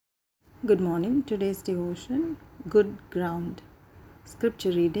Good morning. Today's devotion, Good Ground. Scripture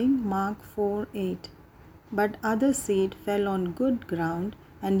reading, Mark 4:8. But other seed fell on good ground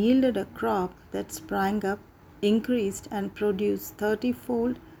and yielded a crop that sprang up, increased, and produced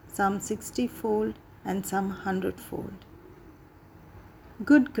 30-fold, some 60-fold, and some 100-fold.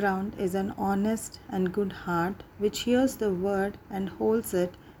 Good ground is an honest and good heart which hears the word and holds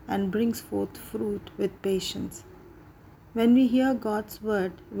it and brings forth fruit with patience. When we hear God's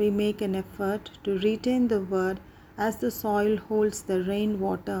word, we make an effort to retain the word as the soil holds the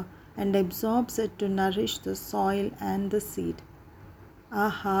rainwater and absorbs it to nourish the soil and the seed. Our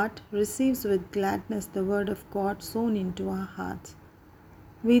heart receives with gladness the word of God sown into our hearts.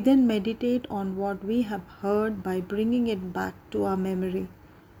 We then meditate on what we have heard by bringing it back to our memory.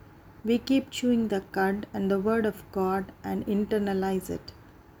 We keep chewing the cud and the word of God and internalize it.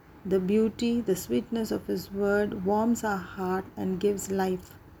 The beauty, the sweetness of His word warms our heart and gives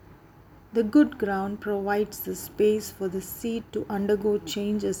life. The good ground provides the space for the seed to undergo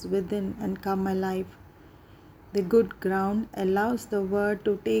changes within and come alive. The good ground allows the word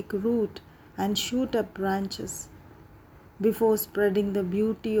to take root and shoot up branches. Before spreading the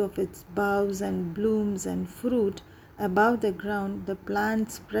beauty of its boughs and blooms and fruit above the ground, the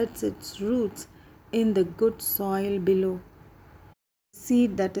plant spreads its roots in the good soil below.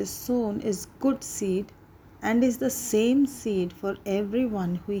 Seed that is sown is good seed and is the same seed for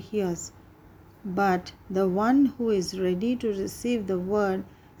everyone who hears. But the one who is ready to receive the word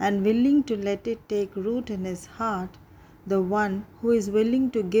and willing to let it take root in his heart, the one who is willing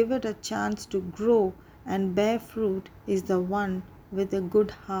to give it a chance to grow and bear fruit, is the one with a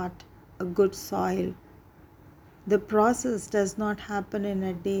good heart, a good soil. The process does not happen in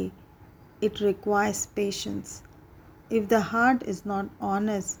a day. It requires patience. If the heart is not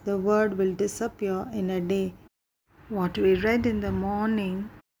honest, the word will disappear in a day. What we read in the morning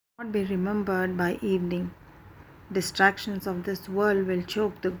will not be remembered by evening. Distractions of this world will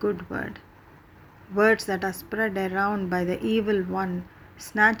choke the good word. Words that are spread around by the evil one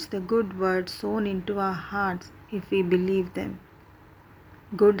snatch the good word sown into our hearts if we believe them.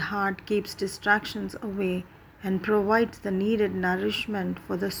 Good heart keeps distractions away and provides the needed nourishment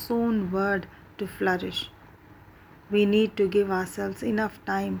for the sown word to flourish. We need to give ourselves enough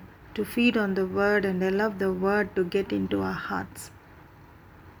time to feed on the word and allow the word to get into our hearts.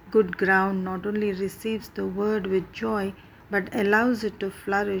 Good ground not only receives the word with joy but allows it to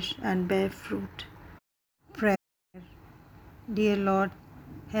flourish and bear fruit. Prayer. Dear Lord,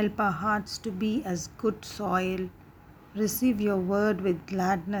 help our hearts to be as good soil. Receive your word with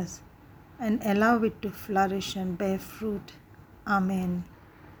gladness and allow it to flourish and bear fruit. Amen.